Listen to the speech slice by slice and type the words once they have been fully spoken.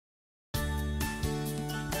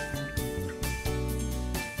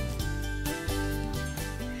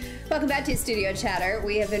Welcome back to Studio Chatter.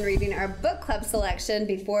 We have been reading our book club selection,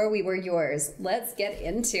 Before We Were Yours. Let's get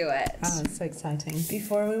into it. Oh, it's so exciting.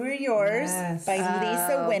 Before We Were Yours by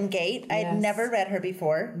Lisa Wingate. I'd never read her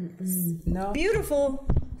before. No. Beautiful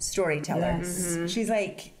storyteller. Yes. She's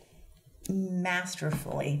like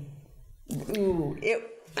masterfully. Ooh,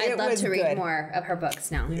 I'd love to read good. more of her books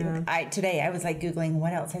now. Yeah. Today I was like Googling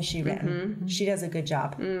what else has she written. She does a good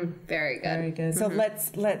job. Very good. Very good. So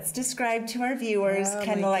let's describe to our viewers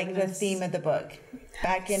kind of like the theme of the book.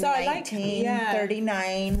 Back in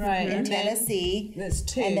 1939 in Tennessee. There's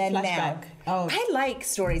two. And then flashback. now. Oh. I like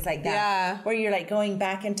stories like that. Yeah. Where you're like going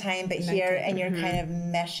back in time, but here, and you're kind of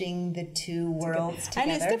meshing the two worlds together.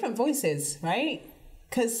 And it's different voices, right?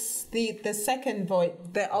 Because the second voice,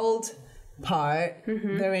 the old part,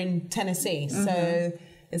 they're in Tennessee. So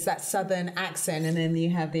it's that southern accent, and then you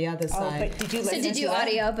have the other side. Oh, but did you listen So did you to that?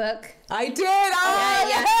 audiobook? I did. Oh,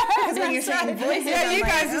 yeah. Because when you're saying voices, yeah, you I'm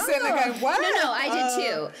guys like, are sitting there going, what? No, I did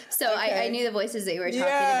too. So I knew the voices that you were talking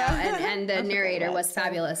about, and the narrator was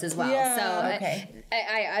fabulous as well. Yeah. So Okay.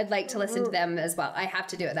 I'd like to listen to them as well. I have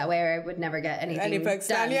to do it that way, or I would never get anything Any books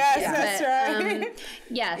done. done. Yes, that's right.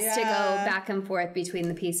 Yes, to go back and forth between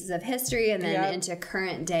the pieces of history and then into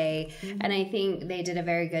current day. And I think they did a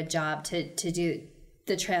very good job to do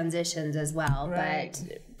the transitions as well, Right.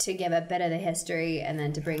 but to give a bit of the history and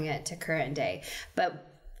then to bring it to current day. But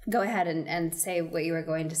go ahead and say what you were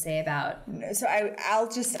going to say about. So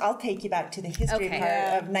I'll take you back to the history Okay.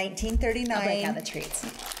 part of 1939. I'll break out the treats.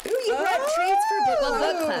 Ooh, you brought treats for book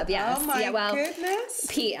Well, book club, yes. Oh my yeah, well, goodness.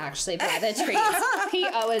 Pete actually brought the treats.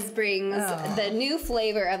 Pete always brings the new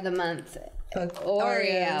flavor of the month.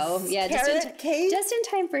 Oreo. Yeah, Carrot cake? just in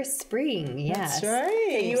time for spring. Yes. That's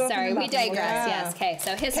right. You open Sorry, them we up. digress. Yeah. Yes. Okay.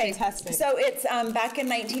 So history. Fantastic. So it's back in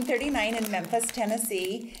 1939 in Memphis,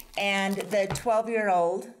 Tennessee, and the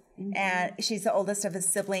 12-year-old, and she's the oldest of his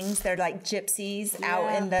siblings. They're like gypsies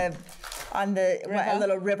out in a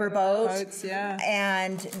little river boat, Boats, yeah.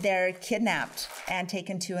 and they're kidnapped and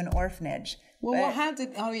taken to an orphanage. Well, how did?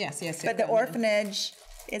 Oh, yes. But the orphanage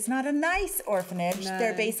is not a nice orphanage. No.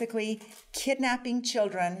 They're basically kidnapping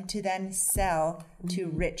children to then sell to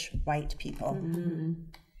rich white people.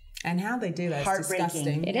 And how they do that is Heartbreaking.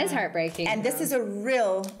 disgusting. It is heartbreaking. And this is a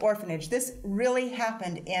real orphanage. This really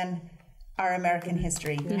happened in our American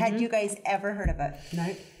history. Had you guys ever heard of it?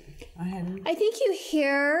 No, I hadn't. I think you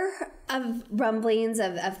hear of rumblings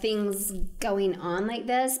of things going on like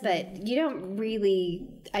this, but you don't really,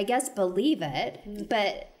 I guess, believe it.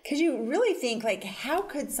 But Because you really think, like, how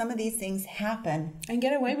could some of these things happen? And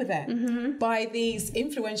get away with it by these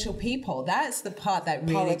influential people. That's the part that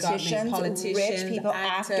really got me. Politicians, rich people,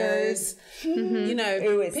 actors. You know,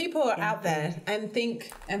 It was people are out there and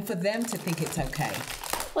for them to think it's okay.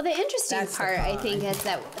 well, the interesting That's the part, I part. think, is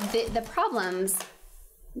that the problems,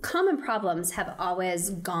 common problems, have always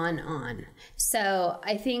gone on. So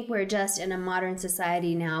I think we're just in a modern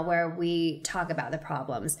society now where we talk about the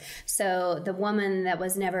problems. So the woman that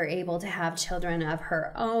was never able to have children of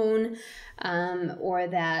her own, or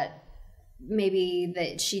that maybe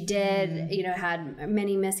that she did, you know, had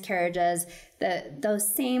many miscarriages,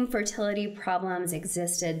 those same fertility problems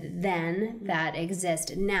existed then that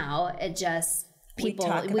exist now. It just people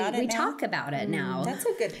talk about it now? talk about it now. That's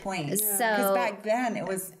a good point. So- Because back then it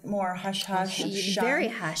was more hush hush, Very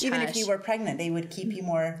hush Even hush. if you were pregnant, they would keep you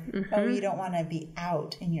more. Oh, you don't want to be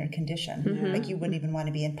out in your condition. Like you wouldn't even want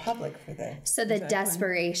to be in public for the. So the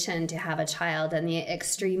desperation to have a child and the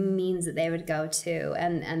extreme means that they would go to,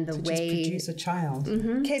 and the Just way produce a child.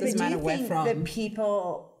 Okay, but Doesn't do matter you where think from. the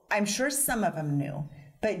people? I'm sure some of them knew,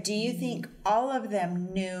 but do you think all of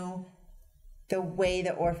them knew the way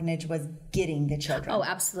the orphanage was getting the children? oh,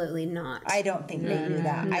 absolutely not. I don't think they knew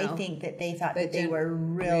that. I No. think that they thought that they didn't were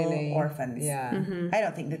real really- orphans. Yeah. I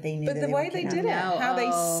don't think that they knew. But that the they way were they kidnapped. did it, No, how they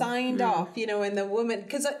oh, signed off, you know, and the woman,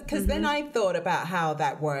 because then I thought about how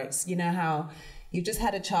that works, you know, how you just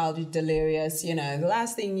had a child, you're delirious, you know, the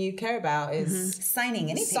last thing you care about is signing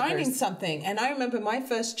any signing papers. something. And I remember my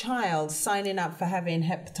first child signing up for having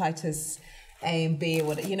hepatitis A and B, or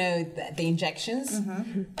what, you know, the injections.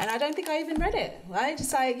 And I don't think I even read it. I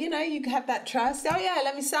just say, you know, you have that trust. Oh yeah,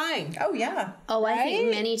 let me sign. Oh yeah. Oh, I think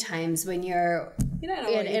Right? many times when you're You don't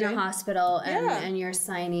know what in you're a doing. hospital and, Yeah. and you're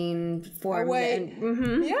signing forms. Wait.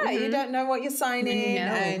 And, Yeah, you don't know what you're signing, No.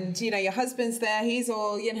 and you know your husband's there. He's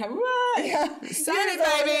all, you know, right, sign it,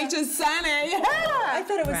 baby, just sign it. Yeah, I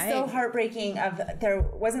thought it was so Right. heartbreaking.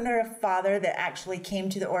 Wasn't there a father that actually came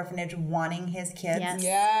to the orphanage wanting his kids? Yes.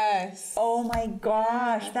 yes. Oh my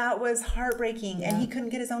gosh, that was heartbreaking, and he couldn't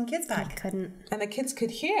get his own kids back. couldn't. And the kids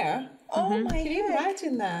could hear. Oh my Can you God.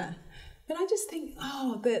 imagine that? But I just think,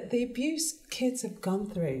 the abuse kids have gone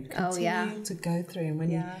through, continue to go through. And when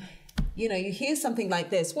you hear something like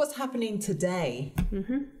this, what's happening today?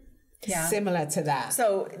 Similar to that.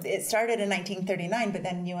 So it started in 1939, but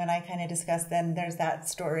then you and I kind of discussed, then there's that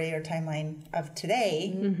story or timeline of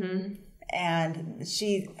today. And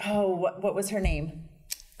what was her name?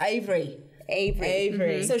 Avery.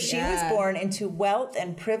 So she was born into wealth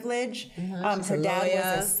and privilege. Her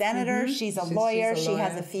dad was a senator. She's a lawyer. She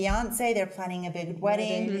has a fiance. They're planning a big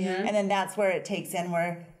wedding. And then that's where it takes in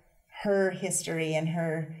where her history and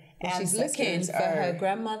her she's looking for her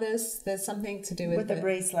grandmother's. There's something to do with the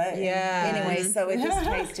bracelet. Anyway, so it just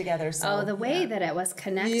ties together. So the way that it was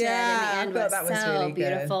connected in the end was so really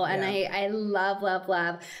beautiful, and I love.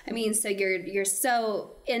 I mean, so you're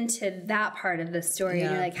so into that part of the story,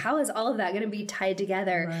 and you're like, how is all of that going to be tied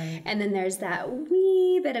together? Right. And then there's that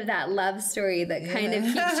wee bit of that love story that kind of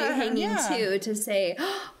keeps you hanging too, to say,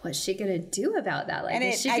 what's she going to do about that? Like,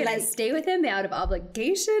 is she going to stay with him out of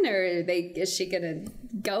obligation, or is she going to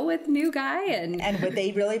go with new guy, and would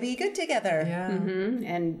they really be good together?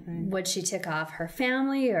 And would she tick off her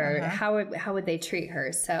family, or how would they treat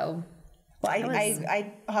her? So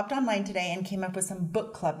I hopped online today and came up with some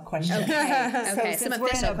book club questions. Okay, some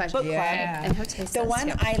official questions. The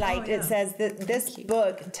one I liked, it says that this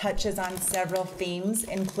book touches on several themes,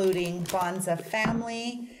 including bonds of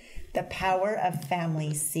family, the power of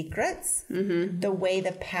family secrets, the way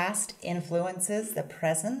the past influences the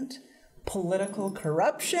present, political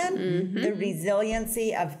corruption, the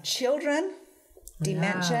resiliency of children,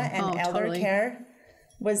 dementia, and elder care.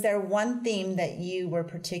 Was there one theme that you were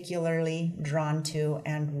particularly drawn to,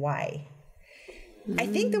 and why? I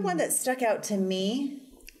think the one that stuck out to me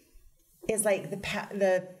is like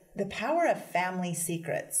the power of family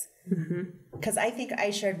secrets. Because I think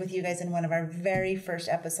I shared with you guys in one of our very first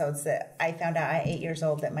episodes that I found out at 8 years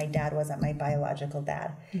old that my dad wasn't my biological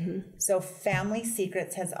dad. So family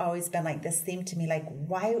secrets has always been like this theme to me. Like,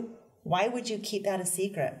 why would you keep that a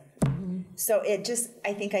secret? So it just,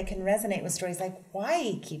 I think I can resonate with stories like,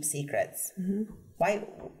 why keep secrets? Why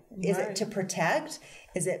is it to protect?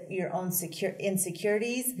 Is it your own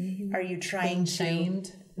insecurities? Are you trying to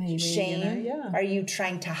shamed? Maybe, shame? Are you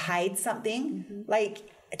trying to hide something? Like,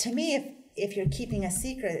 to me, if you're keeping a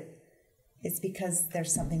secret, it's because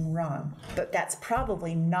there's something wrong. But that's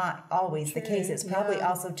probably not always the case. It's probably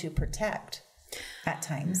also to protect at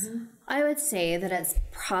times. I would say that it's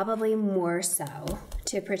probably more so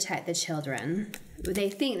to protect the children. They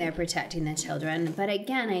think they're protecting the children, but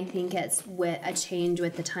again, I think it's with a change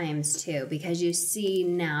with the times too, because you see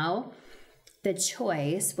now the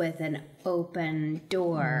choice with an open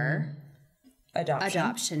door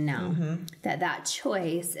adoption now, that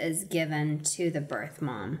choice is given to the birth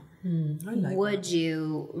mom. Would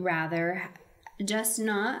you rather just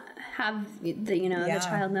not have the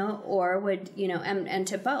child know, or would and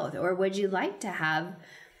to both, or would you like to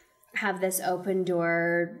have this open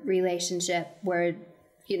door relationship where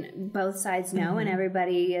both sides know and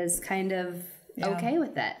everybody is kind of okay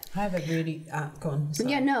with it? I have a really go on.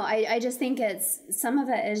 Sorry. I just think it's some of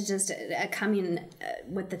it is just coming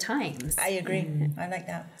with the times. I agree. I like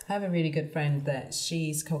that. I have a really good friend that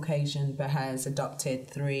she's Caucasian but has adopted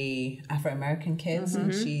 3 Afro-American kids,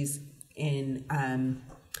 and she's in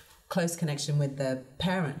close connection with the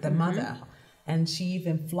parent, the mother, and she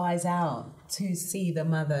even flies out to see the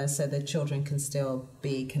mother so the children can still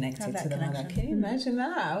be connected to the mother. Can you imagine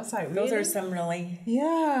that? I was like, really? Those are some really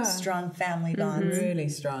strong family bonds. Really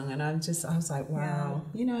strong. And I was like, wow,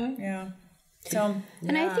 So,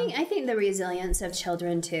 and I think the resilience of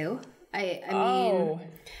children too.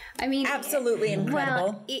 I mean, absolutely incredible.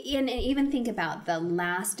 Well, and even think about the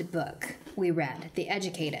last book we read, The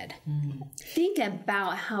Educated. Think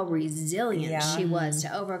about how resilient she was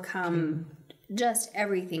to overcome just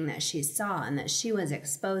everything that she saw and that she was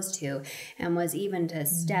exposed to, and was even to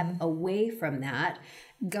step away from that,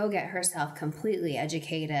 go get herself completely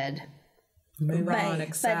educated, move on,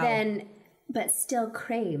 excel. But still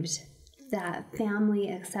craved that family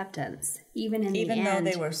acceptance, even in the end. Even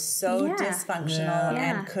though they were so dysfunctional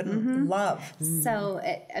and couldn't love. So,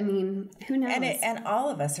 who knows? And all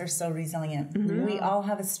of us are so resilient. We all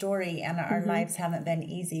have a story, and our lives haven't been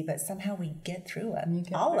easy, but somehow we get through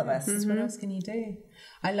it. All of us. What else can you do?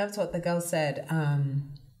 I loved what the girl said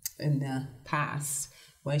in the past,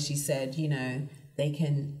 where she said, they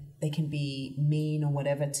can be mean or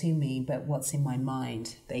whatever to me, but what's in my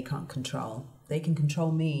mind, they can't control. They can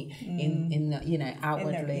control me in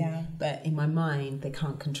outwardly, but in my mind, they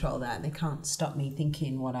can't control that. They can't stop me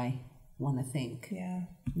thinking what I want to think. Yeah.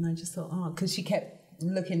 And I just thought, because she kept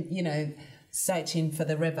looking, searching for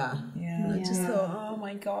the river. Yeah. And I just thought, oh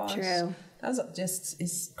my gosh. True. That's just,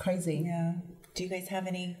 it's crazy. Yeah. Do you guys have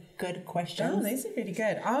any good questions? Oh, these are really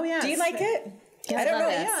good. Oh, yeah. Do you like it? I don't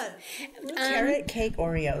love know. this. Carrot cake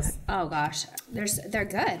Oreos. Oh gosh, they're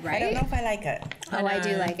good, right? I don't know if I like it. Oh, I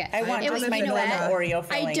do like it. I want It just was- my you know normal what? Oreo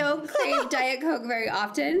filling. I don't crave Diet Coke very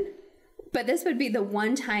often, but this would be the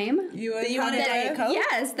one time. You want a that- Diet Coke?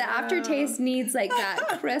 Yes, the aftertaste needs like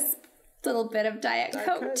that crisp little bit of Diet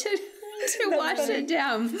Coke to wash it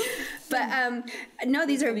down. But no,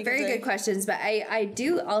 these are very good questions. But I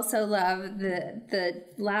do also love the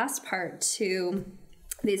last part to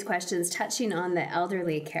these questions, touching on the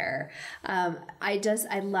elderly care.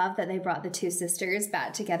 I love that they brought the two sisters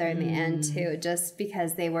back together in the end too, just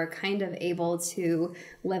because they were kind of able to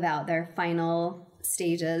live out their final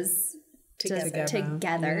stages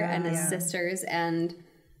together and as sisters. And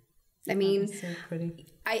I mean, So pretty.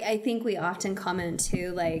 I think we often comment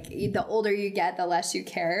too, like the older you get, the less you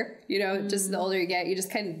care. You know, just the older you get, you just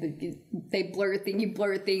kind of you blur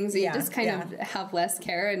things, and you just kind of have less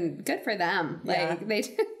care. And good for them. Like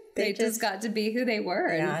they just got to be who they were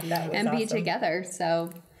and be together.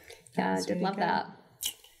 So yeah, I did really love good. that.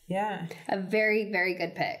 Yeah. A very, very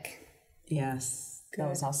good pick. Yes. That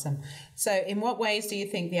was awesome. So, in what ways do you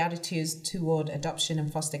think the attitudes toward adoption and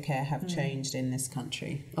foster care have changed in this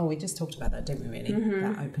country? Oh, we just talked about that, didn't we, really?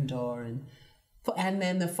 That open door. And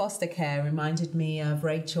then the foster care reminded me of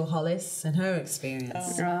Rachel Hollis and her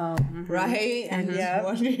experience. Right? And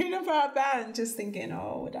wondering about that and just thinking,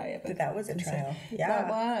 oh, would I ever... That was a trial. That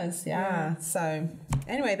was, yeah. So,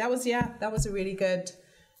 anyway, that was a really good...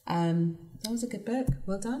 that was a good book.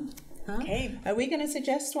 Well done. Huh? Okay. Are we going to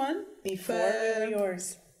suggest one? Before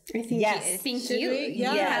yours. I think Yes. I think Should you we? you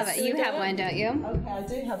Yes. have Should we you do have it? one, don't you? Okay, I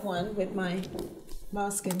do have one with my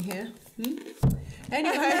mask in here.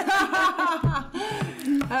 Anyway,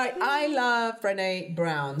 I love Brené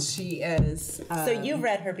Brown. She is... So you've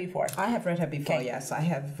read her before. I have read her before, Okay. yes. I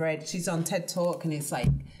have read... She's on TED Talk and it's like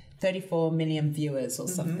 34 million viewers or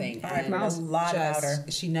something. I've And read a lot about her.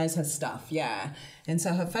 She knows her stuff, yeah. And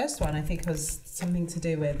so her first one, I think, was something to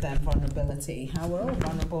do with vulnerability. How we're all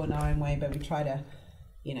vulnerable in our own way, but we try to,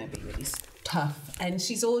 be really tough. And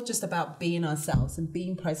she's all just about being ourselves and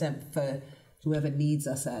being present for whoever needs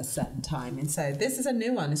us at a certain time. And so this is a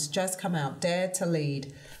new one. It's just come out, Dare to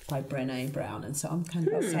Lead by Brené Brown. And so I'm kind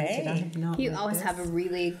of excited. I have not You read always this. have a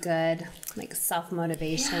really good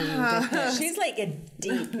self-motivation. She's like a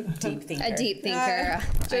deep thinker. A deep thinker.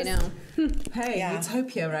 I know. Hey, Yeah.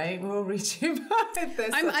 Utopia, right? We'll reach you by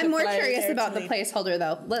this. I'm more curious about the placeholder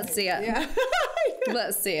though. Let's see it. Yeah.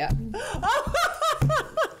 Let's see it.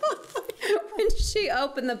 When she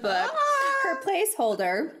opened the book, her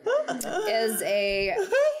placeholder is a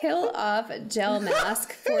peel-off gel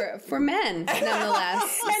mask for men,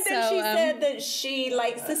 nonetheless. And then she said that she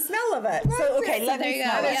likes the smell of it. So, okay, let there me you go.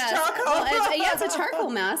 smell it. Yes. Well, it's a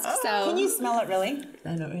charcoal mask. So Can you smell it really?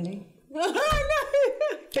 No, not really.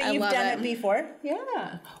 But I you've love done it. it before?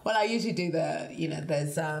 Yeah. Well, I usually do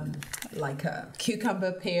there's like a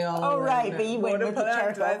cucumber peel. Oh, right, and but you went with the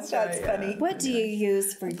watermelon. charcoal. That's funny. what do you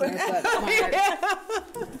use for your book, Mark?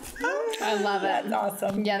 I love it. That's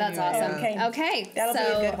awesome. Yeah, that's awesome. Okay. Okay. That'll be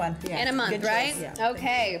so a good one. In a month, Good right? choice. Yeah.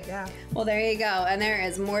 Okay. Yeah. Well, there you go. And there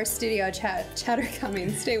is more studio chatter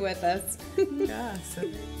coming. Stay with us. Yeah. So